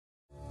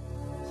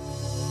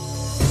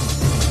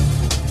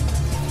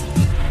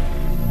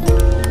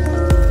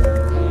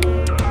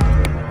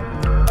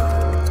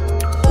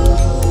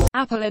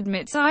Apple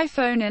admits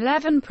iPhone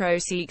 11 Pro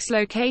seeks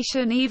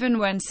location even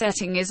when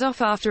setting is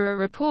off after a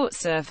report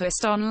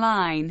surfaced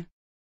online,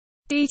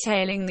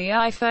 detailing the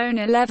iPhone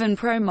 11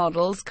 Pro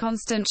model's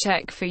constant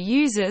check for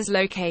users'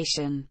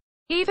 location,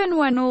 even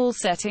when all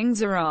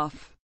settings are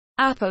off.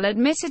 Apple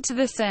admitted to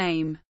the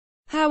same.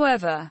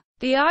 However,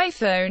 the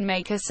iPhone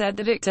maker said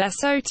that it does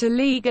so to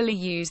legally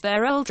use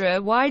their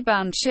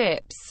ultra-wideband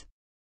chips.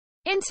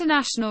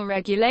 International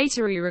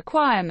regulatory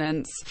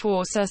requirements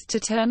force us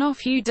to turn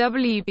off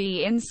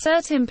UWB in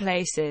certain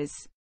places.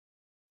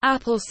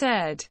 Apple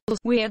said,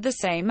 "We are the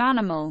same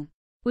animal.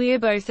 We are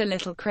both a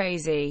little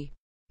crazy."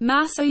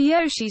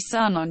 Masayoshi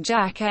Son on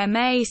Jack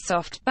Ma.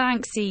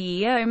 SoftBank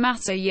CEO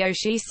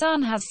Masayoshi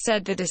Son has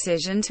said the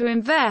decision to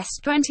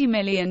invest $20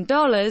 million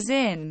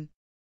in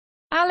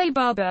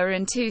Alibaba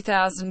in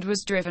 2000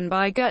 was driven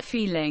by gut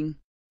feeling.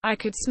 "I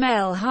could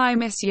smell hi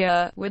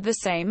monsieur, with the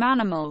same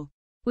animal.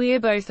 We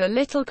are both a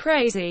little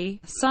crazy,"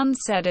 Son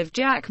said of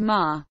Jack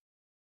Ma,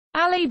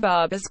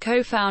 Alibaba's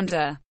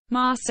co-founder.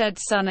 Ma said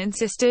Son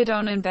insisted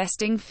on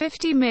investing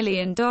 $50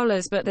 million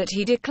but that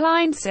he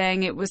declined,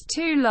 saying it was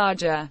too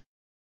larger.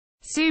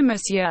 "So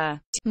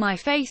monsieur, my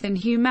faith in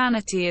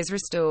humanity is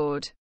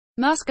restored."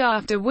 Musk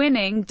after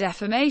winning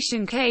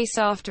defamation case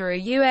after a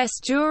U.S.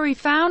 jury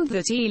found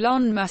that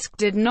Elon Musk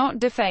did not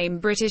defame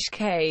British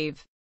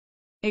cave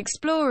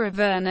explorer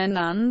Vernon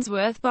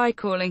Unsworth by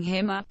calling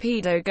him a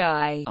pedo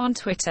guy on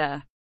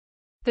Twitter.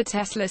 The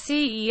Tesla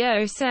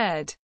CEO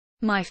said,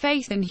 "My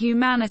faith in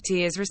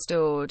humanity is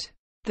restored."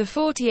 The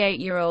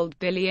 48-year-old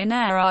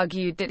billionaire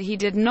argued that he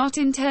did not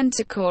intend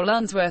to call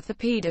Unsworth a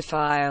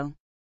pedophile,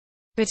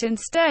 but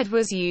instead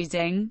was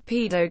using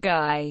pedo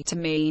guy to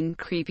mean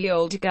creepy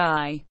old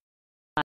guy.